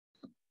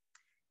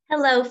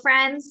Hello,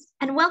 friends,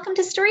 and welcome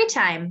to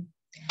Storytime.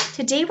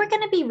 Today we're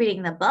going to be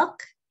reading the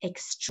book,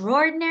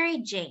 Extraordinary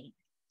Jane.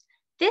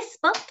 This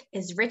book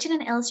is written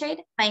and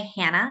illustrated by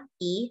Hannah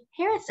E.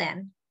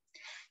 Harrison.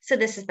 So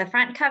this is the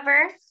front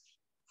cover,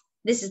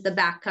 this is the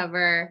back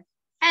cover,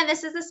 and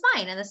this is the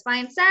spine. And the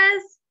spine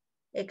says,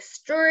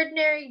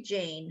 Extraordinary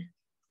Jane.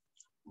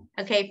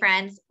 Okay,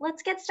 friends,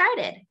 let's get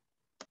started.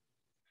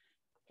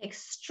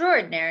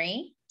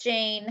 Extraordinary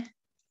Jane.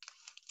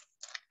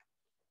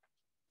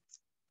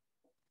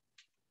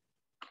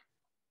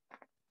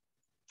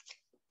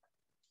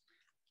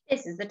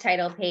 This is the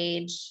title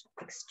page,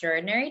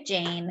 Extraordinary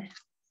Jane.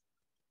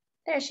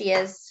 There she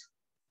is.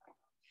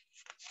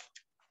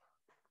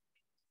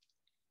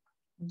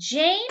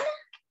 Jane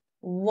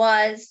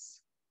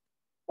was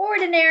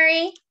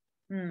ordinary.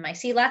 I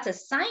see lots of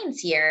signs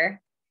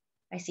here.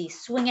 I see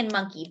Swingin'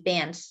 Monkey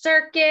Band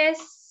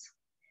Circus.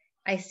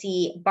 I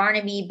see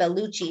Barnaby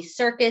Bellucci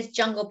Circus,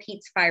 Jungle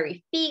Pete's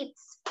Fiery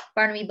Feats,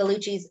 Barnaby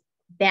Bellucci's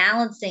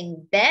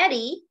Balancing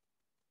Betty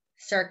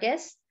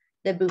Circus,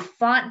 the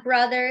Buffon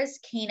Brothers,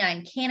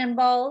 Canine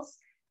Cannonballs,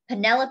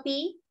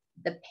 Penelope,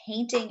 the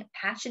Painting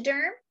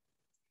Pachyderm,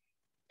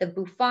 the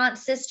Buffon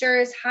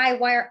Sisters, High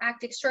Wire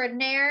Act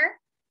Extraordinaire,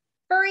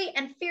 Furry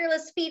and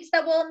Fearless Feats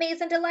that will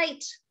amaze and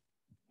delight,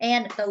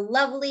 and the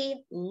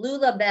lovely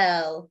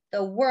Lulabelle,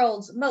 the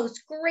world's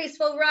most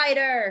graceful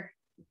rider.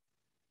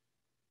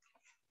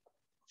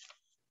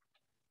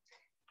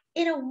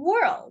 In a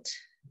world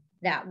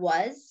that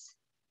was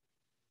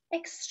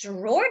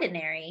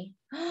extraordinary.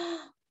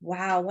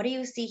 Wow, what do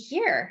you see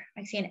here?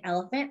 I see an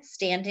elephant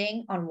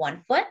standing on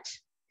one foot.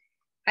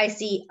 I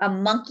see a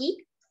monkey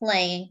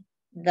playing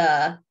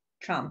the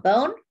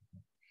trombone.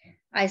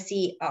 I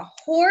see a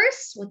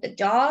horse with a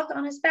dog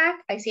on his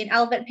back. I see an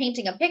elephant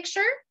painting a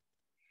picture.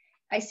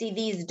 I see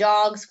these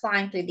dogs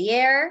flying through the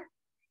air.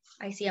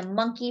 I see a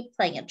monkey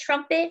playing a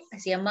trumpet. I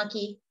see a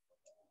monkey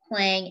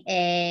playing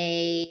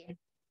a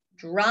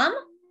drum.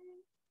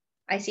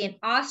 I see an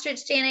ostrich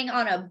standing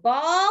on a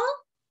ball.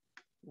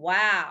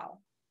 Wow.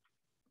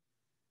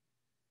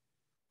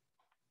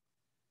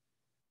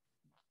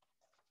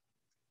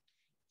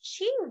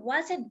 She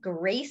wasn't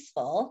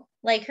graceful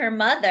like her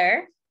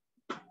mother.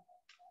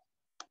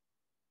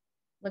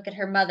 Look at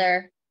her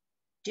mother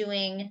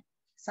doing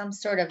some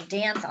sort of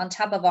dance on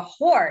top of a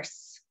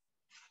horse.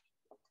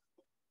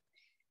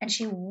 And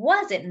she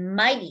wasn't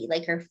mighty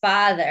like her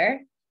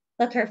father.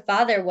 Look, her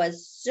father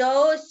was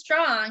so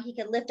strong, he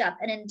could lift up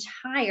an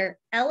entire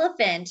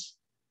elephant.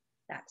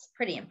 That's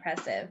pretty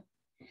impressive.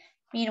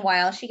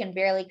 Meanwhile, she can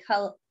barely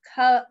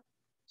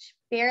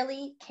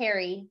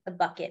carry the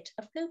bucket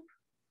of poop.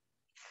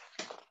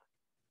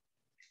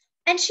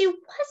 And she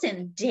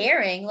wasn't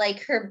daring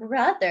like her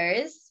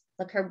brothers.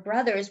 Look, her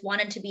brothers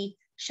wanted to be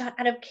shot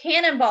out of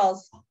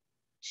cannonballs.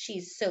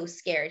 She's so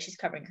scared. She's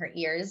covering her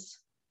ears.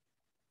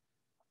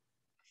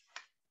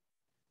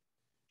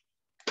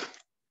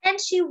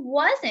 And she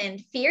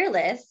wasn't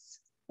fearless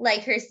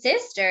like her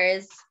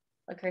sisters.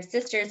 Look, her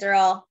sisters are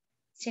all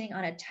standing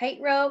on a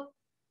tightrope,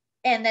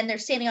 and then they're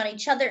standing on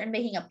each other and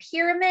making a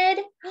pyramid.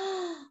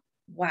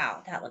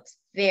 Wow, that looks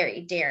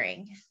very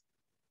daring.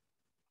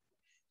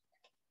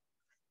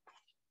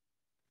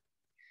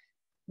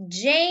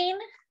 Jane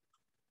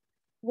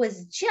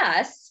was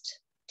just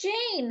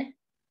Jane.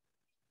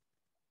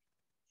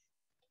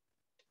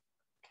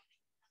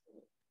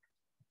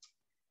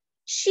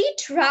 She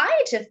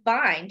tried to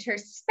find her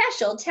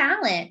special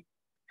talent.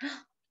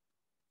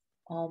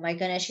 Oh my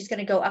goodness, she's going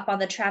to go up on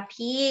the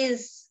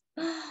trapeze.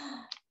 But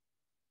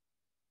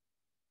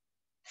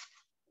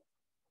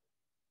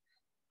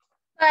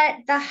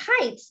the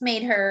heights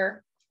made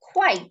her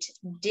quite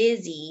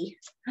dizzy.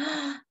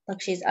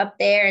 Look, she's up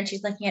there and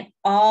she's looking at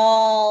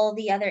all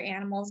the other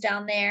animals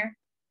down there.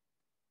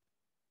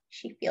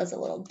 She feels a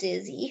little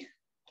dizzy.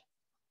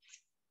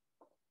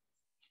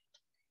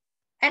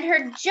 And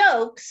her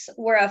jokes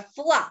were a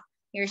flop.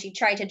 Here she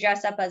tried to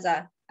dress up as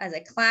a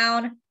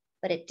clown,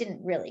 but it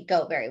didn't really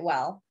go very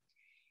well.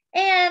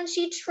 And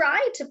she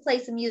tried to play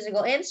some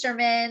musical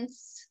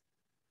instruments,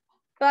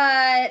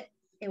 but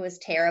it was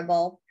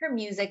terrible. Her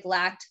music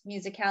lacked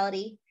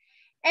musicality.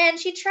 And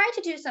she tried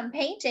to do some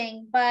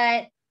painting,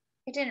 but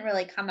it didn't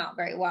really come out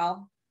very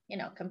well,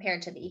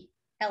 compared to the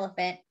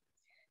elephant.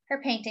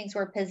 Her paintings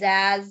were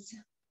pizzazz.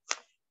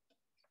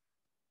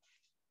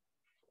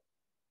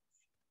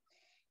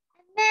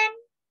 And then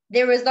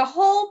there was the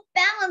whole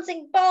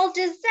balancing ball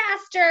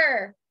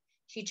disaster.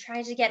 She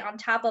tried to get on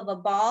top of a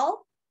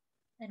ball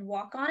and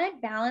walk on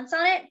it, balance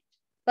on it,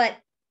 but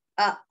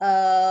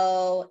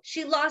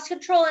she lost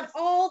control and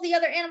all the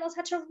other animals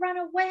had to run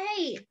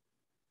away.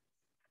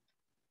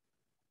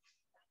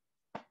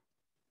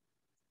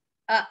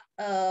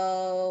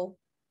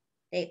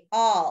 They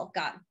all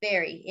got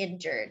very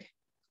injured.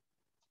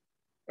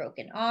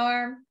 Broken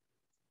arm.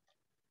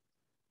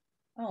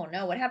 Oh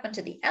no, what happened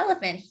to the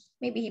elephant?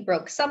 Maybe he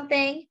broke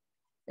something.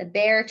 The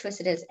bear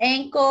twisted his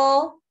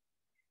ankle.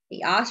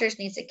 The ostrich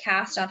needs a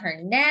cast on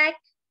her neck.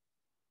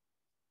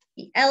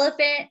 The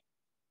elephant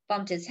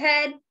bumped his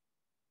head.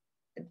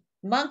 The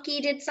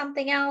Monkey did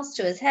something else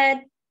to his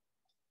head.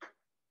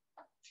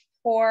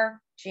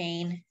 Poor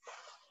Jane.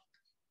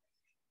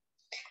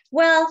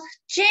 Well,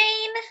 Jane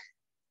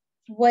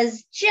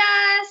was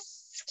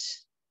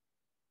just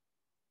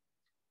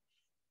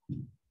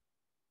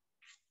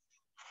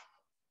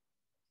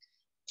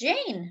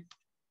Jane.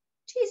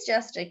 She's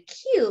just a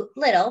cute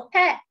little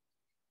pet.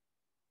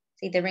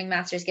 See, the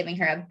ringmaster's giving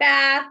her a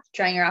bath,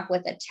 drying her off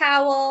with a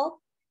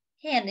towel,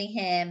 handing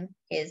him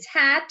his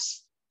hat,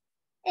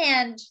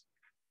 and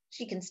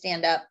she can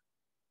stand up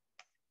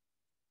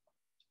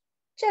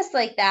just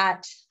like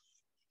that.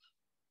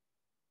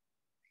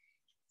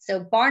 So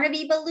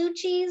Barnaby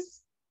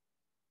Bellucci's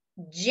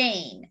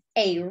Jane,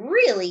 a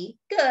really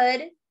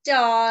good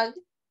dog.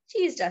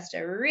 She's just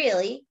a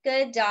really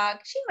good dog.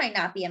 She might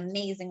not be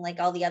amazing like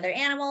all the other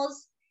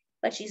animals,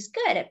 but she's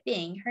good at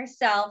being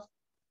herself.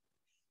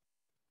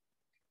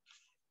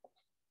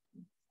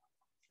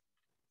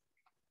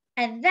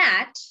 And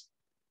that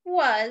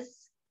was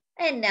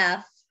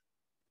enough.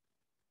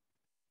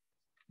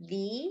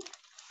 The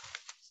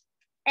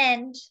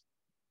end.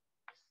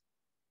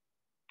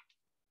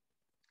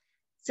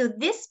 So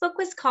this book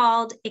was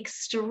called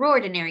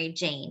Extraordinary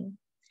Jane.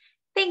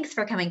 Thanks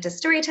for coming to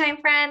Storytime,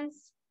 friends,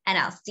 and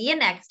I'll see you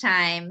next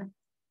time.